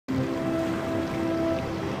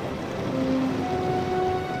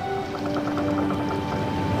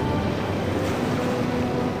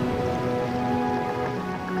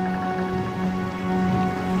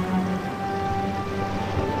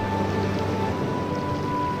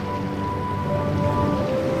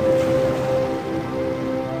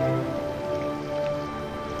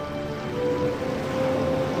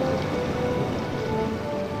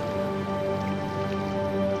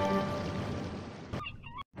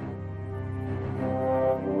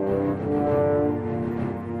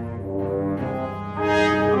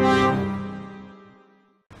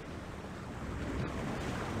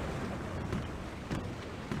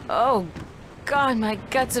Oh, God, my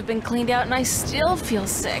guts have been cleaned out and I still feel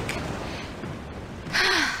sick.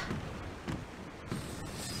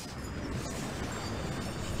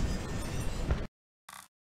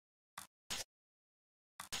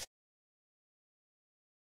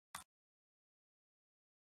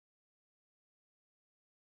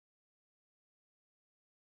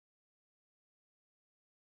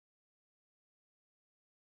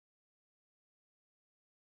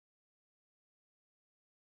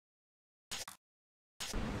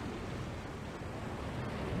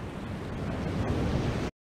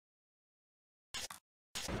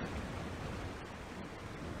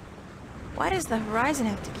 Why does the horizon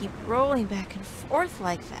have to keep rolling back and forth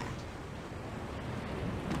like that?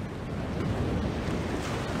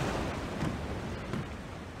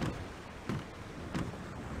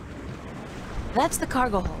 That's the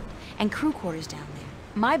cargo hold and crew quarters down there.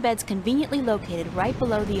 My bed's conveniently located right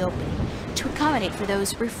below the opening to accommodate for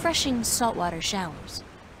those refreshing saltwater showers.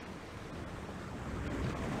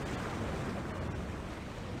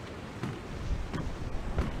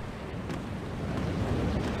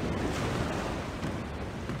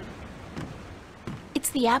 It's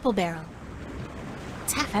the apple barrel.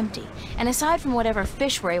 It's half empty, and aside from whatever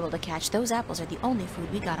fish we're able to catch, those apples are the only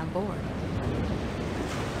food we got on board.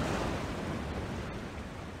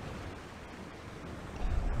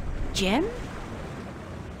 Jim?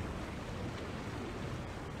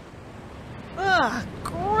 Ugh,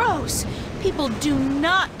 gross! People do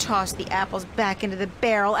not toss the apples back into the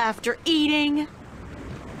barrel after eating.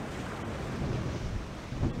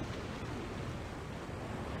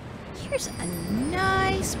 Here's a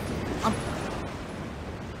nice plump one.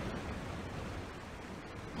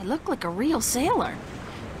 I look like a real sailor.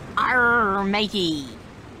 Arr, matey!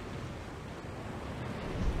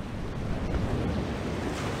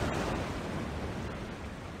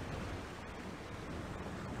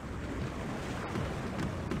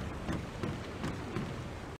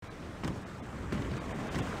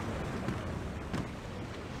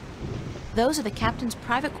 Those are the captain's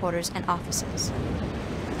private quarters and offices.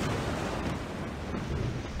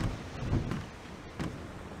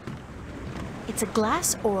 It's a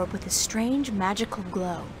glass orb with a strange magical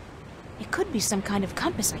glow. It could be some kind of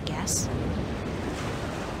compass, I guess.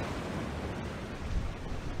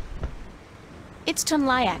 It's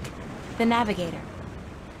Tunlayak, the navigator.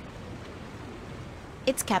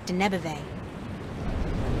 It's Captain Nebeve.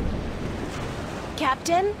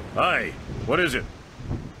 Captain? Hi, what is it?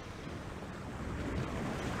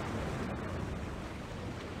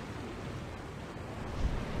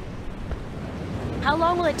 How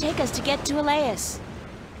long will it take us to get to Elias?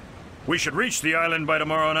 We should reach the island by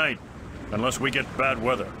tomorrow night, unless we get bad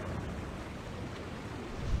weather.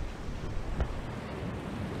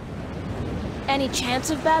 Any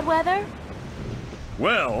chance of bad weather?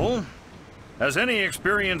 Well, as any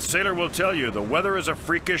experienced sailor will tell you, the weather is a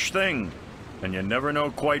freakish thing, and you never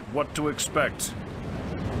know quite what to expect.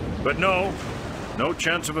 But no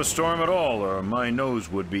chance of a storm at all, or my nose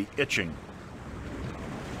would be itching.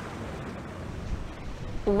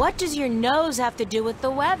 What does your nose have to do with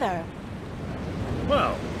the weather?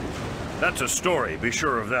 Well, that's a story, be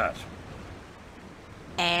sure of that.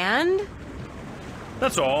 And?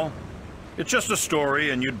 That's all. It's just a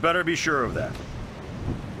story, and you'd better be sure of that.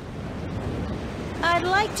 I'd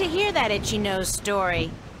like to hear that itchy nose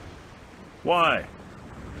story. Why?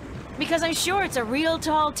 Because I'm sure it's a real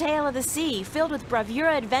tall tale of the sea, filled with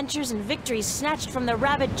bravura adventures and victories snatched from the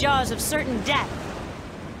rabid jaws of certain death.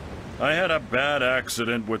 I had a bad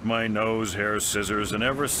accident with my nose hair scissors, and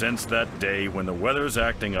ever since that day, when the weather's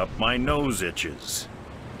acting up, my nose itches.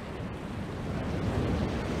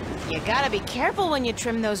 You gotta be careful when you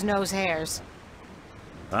trim those nose hairs.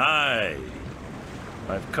 Aye.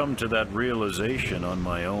 I've come to that realization on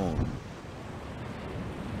my own.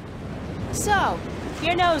 So,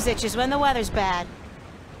 your nose itches when the weather's bad.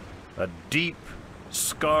 A deep,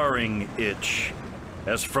 scarring itch,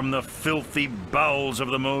 as from the filthy bowels of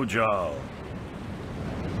the Mojal.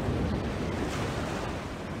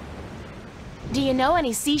 Do you know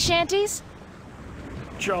any sea shanties?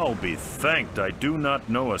 Jal be thanked, I do not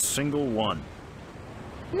know a single one.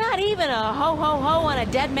 Not even a ho-ho-ho on a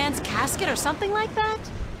dead man's casket or something like that?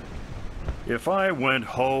 If I went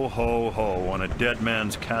ho-ho-ho on a dead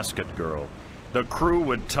man's casket, girl, the crew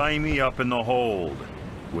would tie me up in the hold.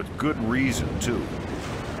 With good reason, too.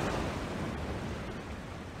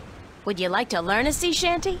 Would you like to learn a sea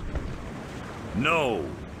shanty? No.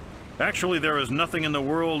 Actually, there is nothing in the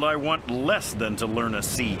world I want less than to learn a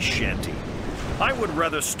sea shanty. I would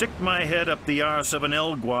rather stick my head up the arse of an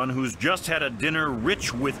Elguan who's just had a dinner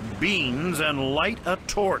rich with beans and light a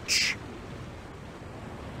torch.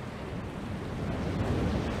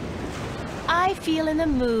 I feel in the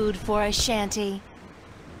mood for a shanty.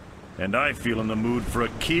 And I feel in the mood for a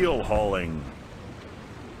keel hauling.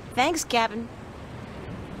 Thanks, Captain.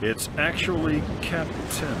 It's actually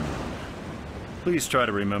Captain. Please try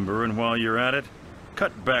to remember, and while you're at it,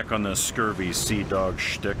 cut back on the scurvy sea dog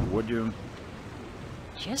shtick, would you?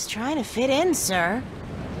 Just trying to fit in, sir.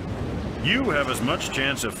 You have as much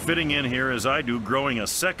chance of fitting in here as I do growing a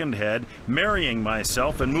second head, marrying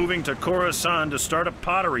myself, and moving to Coruscant to start a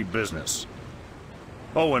pottery business.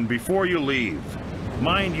 Oh, and before you leave,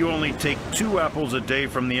 mind you only take 2 apples a day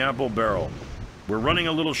from the apple barrel. We're running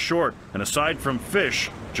a little short, and aside from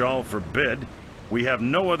fish, Jal forbid, we have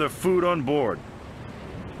no other food on board.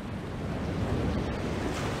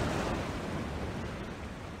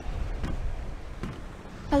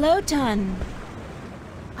 Hello, Tun.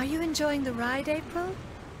 Are you enjoying the ride, April?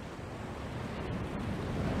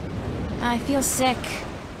 I feel sick.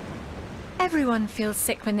 Everyone feels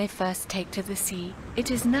sick when they first take to the sea. It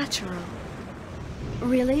is natural.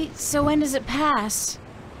 Really? So when does it pass?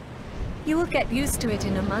 You will get used to it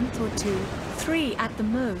in a month or 2, 3 at the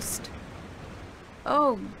most.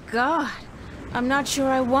 Oh, God. I'm not sure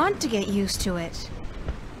I want to get used to it.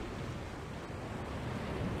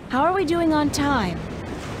 How are we doing on time?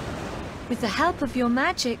 With the help of your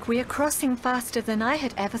magic, we are crossing faster than I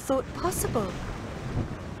had ever thought possible.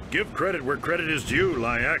 Give credit where credit is due,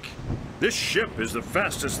 Lyak. This ship is the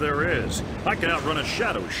fastest there is. I can outrun a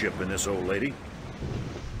shadow ship in this old lady.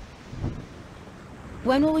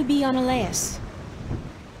 When will we be on Elias?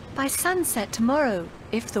 By sunset tomorrow,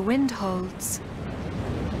 if the wind holds.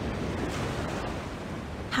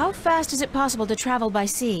 How fast is it possible to travel by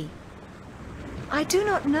sea? I do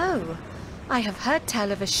not know. I have heard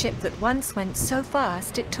tell of a ship that once went so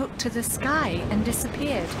fast it took to the sky and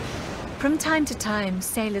disappeared. From time to time,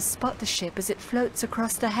 sailors spot the ship as it floats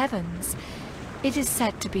across the heavens. It is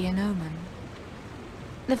said to be an omen.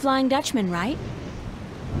 The Flying Dutchman, right?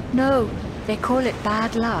 No, they call it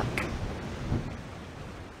bad luck.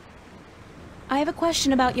 I have a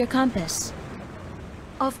question about your compass.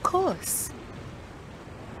 Of course.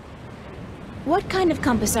 What kind of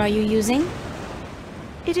compass are you using?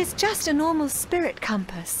 It is just a normal spirit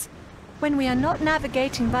compass. When we are not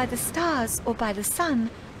navigating by the stars or by the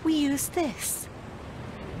sun, we use this.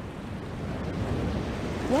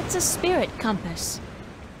 What's a spirit compass?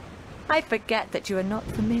 I forget that you are not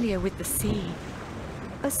familiar with the sea.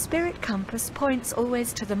 A spirit compass points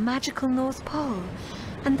always to the magical North Pole,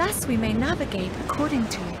 and thus we may navigate according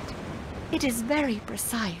to it. It is very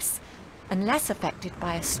precise, and less affected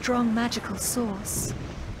by a strong magical source.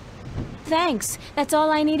 Thanks. That's all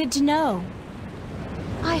I needed to know.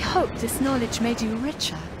 I hope this knowledge made you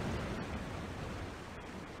richer.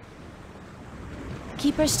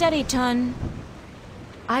 Keep her steady, Tun.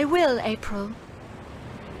 I will, April.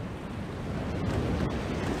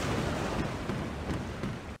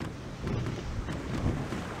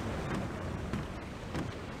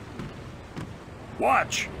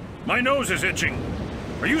 Watch! My nose is itching.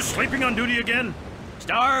 Are you sleeping on duty again?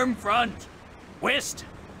 Storm front. West.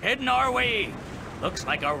 Heading our way. Looks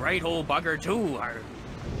like a right old bugger, too.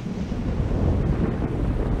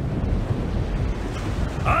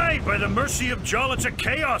 Aye, by the mercy of Jal, it's a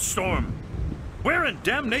chaos storm. Where in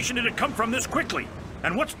damnation did it come from this quickly?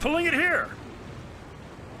 And what's pulling it here?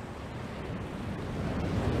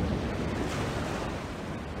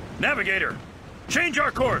 Navigator, change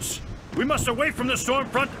our course. We must away from the storm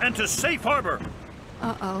front and to safe harbor.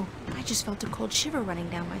 Uh-oh. I just felt a cold shiver running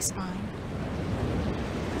down my spine.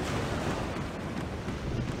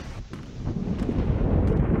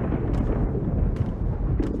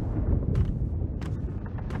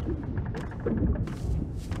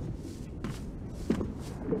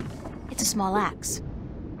 It's a small axe.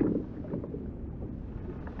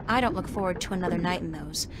 I don't look forward to another night in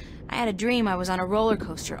those. I had a dream I was on a roller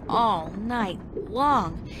coaster all night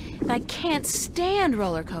long. And I can't stand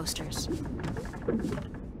roller coasters.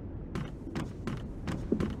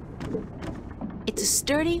 It's a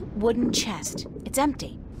sturdy wooden chest. It's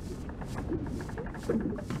empty.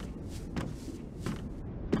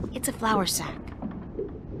 It's a flour sack.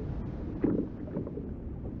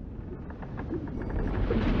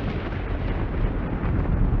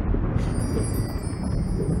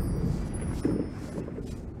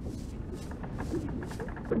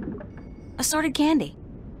 Assorted candy.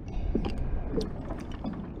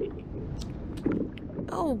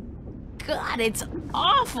 Oh, God, it's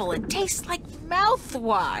awful. It tastes like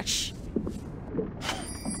mouthwash.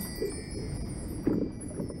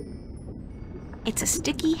 It's a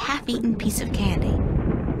sticky, half-eaten piece of candy.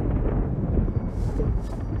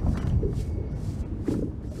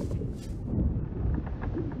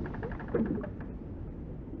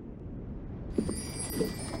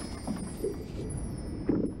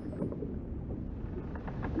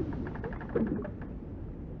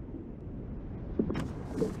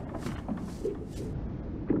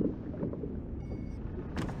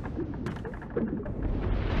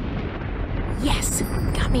 Yes,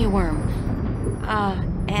 got me a worm.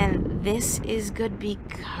 And this is good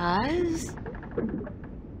because...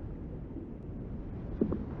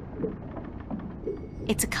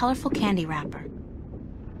 It's a colorful candy wrapper.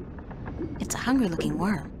 It's a hungry-looking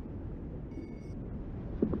worm.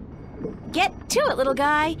 Get to it, little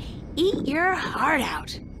guy. Eat your heart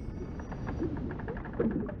out.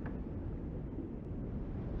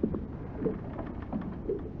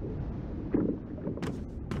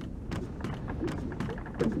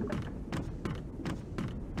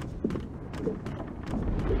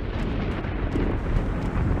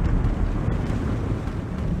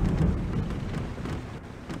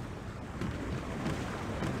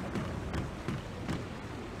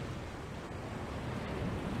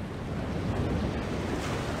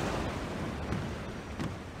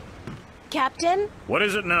 Captain? What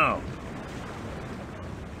is it now?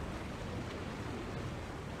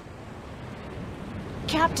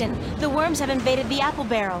 Captain, the worms have invaded the apple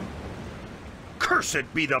barrel.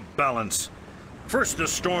 Cursed be the balance. First the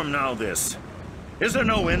storm, now this. Is there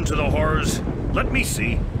no end to the horrors? Let me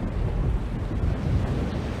see.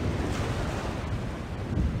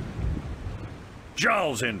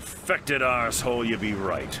 Jowls infected arsehole, you be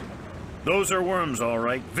right. Those are worms, all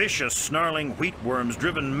right. Vicious, snarling wheat worms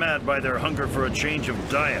driven mad by their hunger for a change of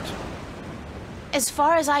diet. As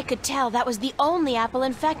far as I could tell, that was the only apple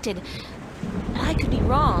infected. I could be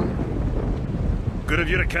wrong. Good of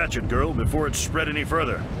you to catch it, girl, before it spread any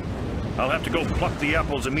further. I'll have to go pluck the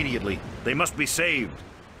apples immediately. They must be saved.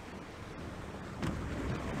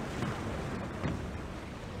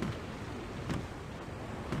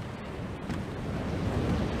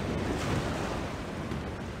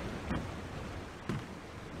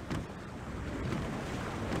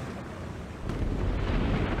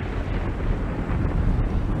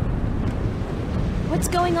 What's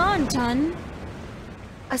going on, Tun?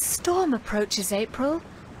 A storm approaches, April,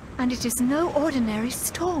 and it is no ordinary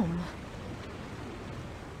storm.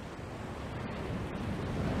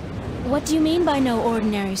 What do you mean by no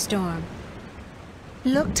ordinary storm?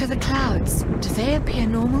 Look to the clouds. Do they appear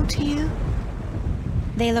normal to you?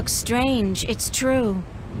 They look strange, it's true.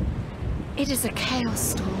 It is a chaos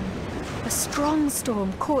storm. A strong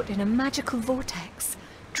storm caught in a magical vortex,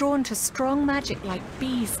 drawn to strong magic like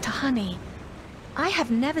bees to honey. I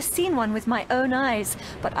have never seen one with my own eyes,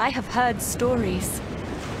 but I have heard stories.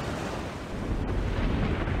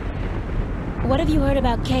 What have you heard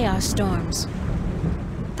about chaos storms?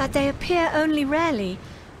 That they appear only rarely,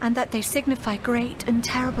 and that they signify great and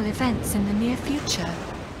terrible events in the near future.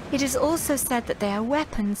 It is also said that they are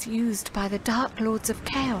weapons used by the Dark Lords of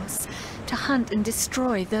Chaos to hunt and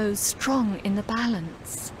destroy those strong in the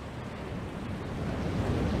balance.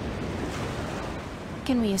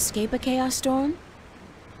 Can we escape a chaos storm?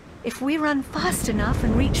 If we run fast enough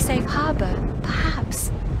and reach safe harbor,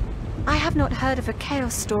 perhaps. I have not heard of a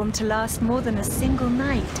chaos storm to last more than a single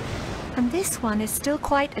night, and this one is still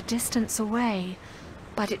quite a distance away.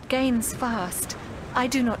 But it gains fast. I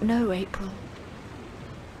do not know, April.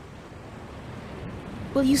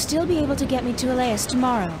 Will you still be able to get me to Elias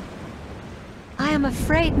tomorrow? I am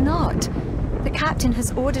afraid not. The captain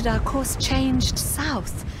has ordered our course changed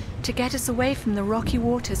south to get us away from the rocky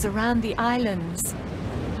waters around the islands.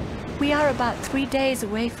 We are about 3 days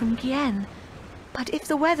away from Gien, but if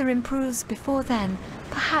the weather improves before then,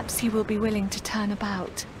 perhaps he will be willing to turn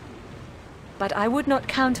about. But I would not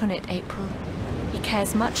count on it, April. He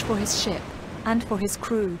cares much for his ship and for his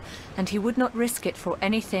crew, and he would not risk it for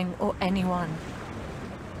anything or anyone.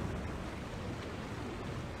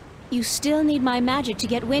 You still need my magic to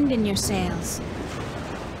get wind in your sails.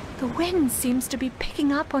 The wind seems to be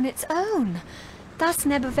picking up on its own. Thus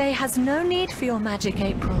Nebuve has no need for your magic,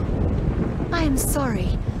 April. I am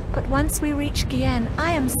sorry, but once we reach Gien,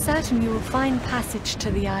 I am certain you will find passage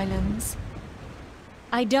to the islands.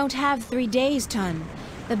 I don't have 3 days, Tun.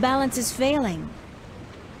 The balance is failing.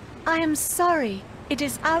 I am sorry. It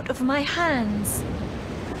is out of my hands.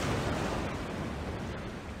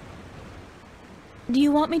 Do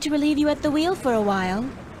you want me to relieve you at the wheel for a while?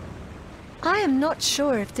 I am not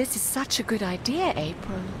sure if this is such a good idea,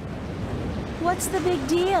 April. What's the big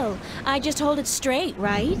deal? I just hold it straight,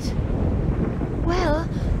 right? Well,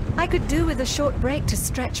 I could do with a short break to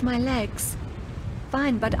stretch my legs.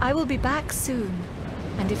 Fine, but I will be back soon.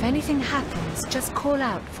 And if anything happens, just call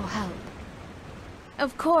out for help.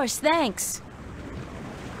 Of course, thanks.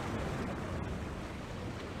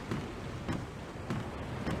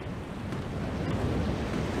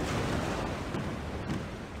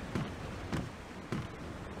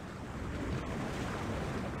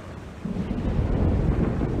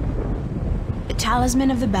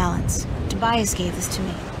 Talisman of the Balance. Tobias gave this to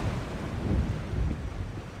me.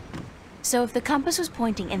 So if the compass was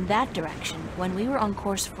pointing in that direction when we were on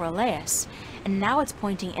course for Elias, and now it's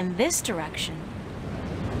pointing in this direction...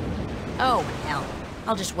 Oh, hell.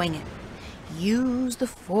 I'll just wing it. Use the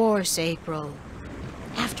Force, April.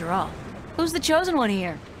 After all, who's the chosen one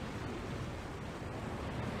here?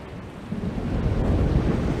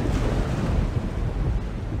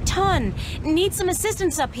 Ton! Need some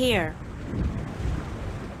assistance up here.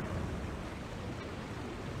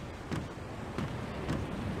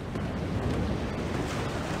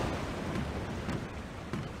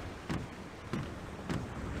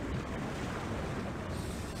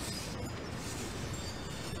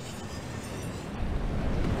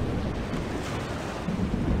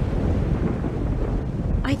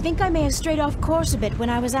 I think I may have strayed off course a bit when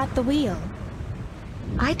I was at the wheel.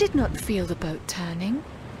 I did not feel the boat turning.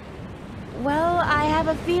 Well, I have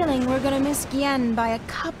a feeling we're gonna miss Gien by a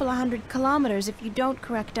couple of 100 kilometers if you don't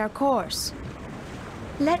correct our course.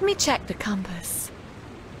 Let me check the compass.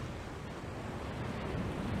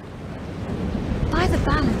 By the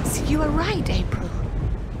balance, you are right, April.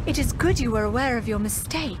 It is good you were aware of your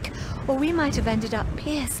mistake, or we might have ended up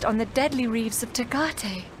pierced on the deadly reefs of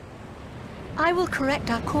Tagate. I will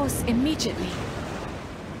correct our course immediately.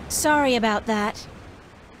 Sorry about that.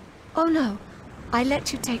 Oh no, I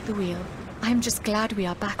let you take the wheel. I'm just glad we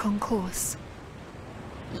are back on course.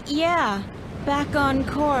 Yeah, back on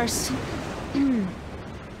course.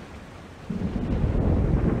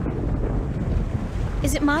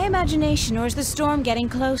 Is it my imagination, or is the storm getting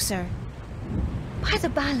closer? By the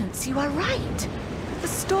balance, you are right. The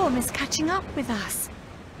storm is catching up with us.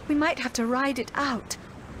 We might have to ride it out.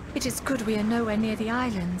 It is good we are nowhere near the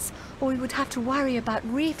islands, or we would have to worry about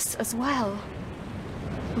reefs as well.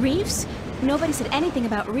 Reefs? Nobody said anything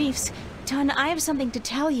about reefs. Ton, I have something to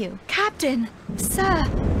tell you. Captain! Sir!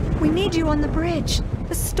 We need you on the bridge.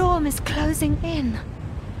 The storm is closing in.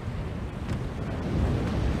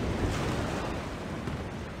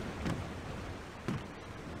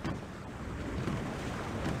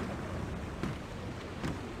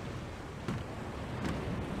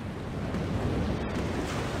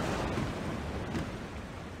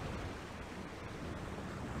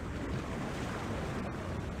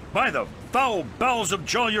 By the foul bowels of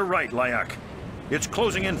Jol, you're right, Lyak. It's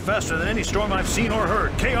closing in faster than any storm I've seen or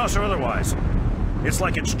heard, chaos or otherwise. It's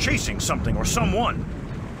like it's chasing something or someone.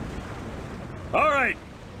 All right,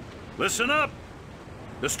 listen up.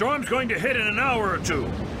 The storm's going to hit in an hour or two,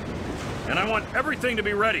 and I want everything to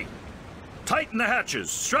be ready. Tighten the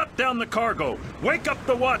hatches, strap down the cargo, wake up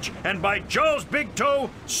the watch, and by Jol's big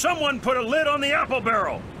toe, someone put a lid on the apple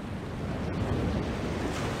barrel.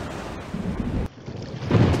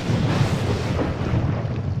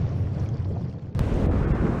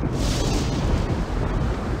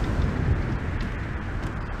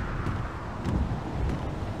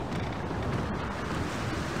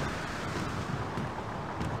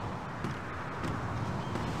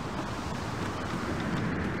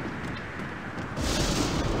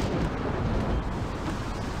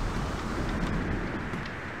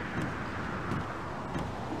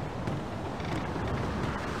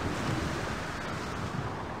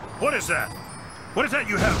 What is that? What is that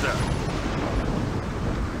you have there?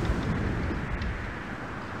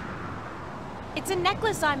 It's a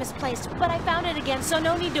necklace I misplaced, but I found it again, so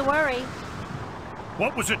no need to worry.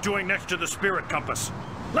 What was it doing next to the spirit compass?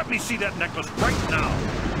 Let me see that necklace right now.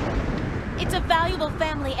 It's a valuable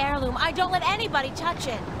family heirloom. I don't let anybody touch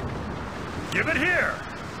it. Give it here.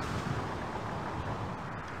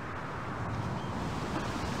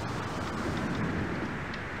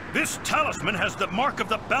 This talisman has the mark of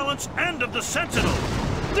the balance and of the sentinel.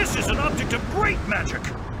 This is an object of great magic.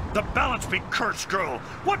 The balance be cursed, girl.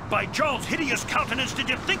 What by Jol's hideous countenance did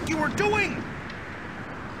you think you were doing?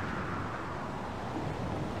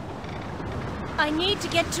 I need to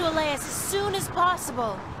get to Elias as soon as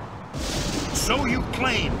possible. So you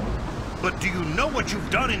claim. But do you know what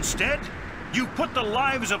you've done instead? You put the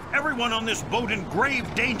lives of everyone on this boat in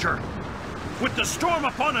grave danger. With the storm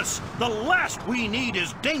upon us, the last we need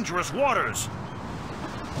is dangerous waters.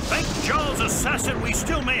 Thank Jol's assassin, we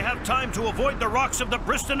still may have time to avoid the rocks of the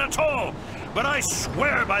Briston Atoll. But I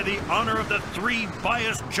swear by the honor of the 3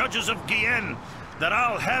 biased judges of Gien that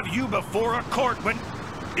I'll have you before a court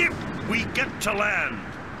if we get to land.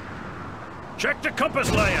 Check the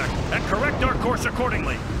compass, Lyak, and correct our course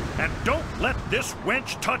accordingly. And don't let this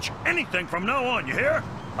wench touch anything from now on, you hear?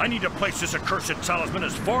 I need to place this accursed talisman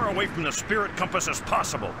as far away from the spirit compass as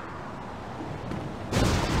possible.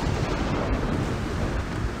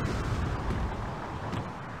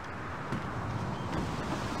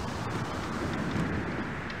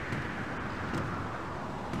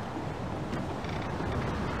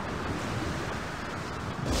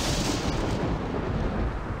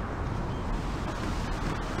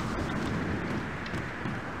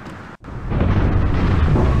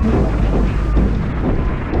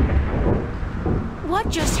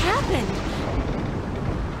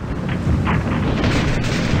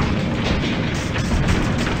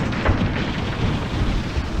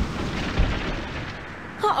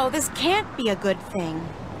 Uh-oh, this can't be a good thing.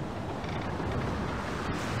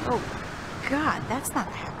 Oh, God, that's not a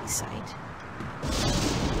happy sight.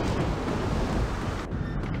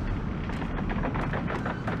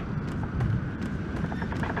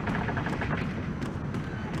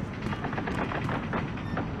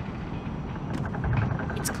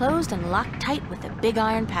 It's closed and locked tight with a big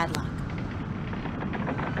iron padlock.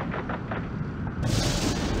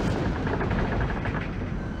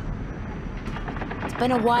 It's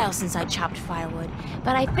been a while since I chopped firewood,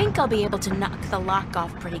 but I think I'll be able to knock the lock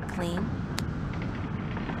off pretty clean.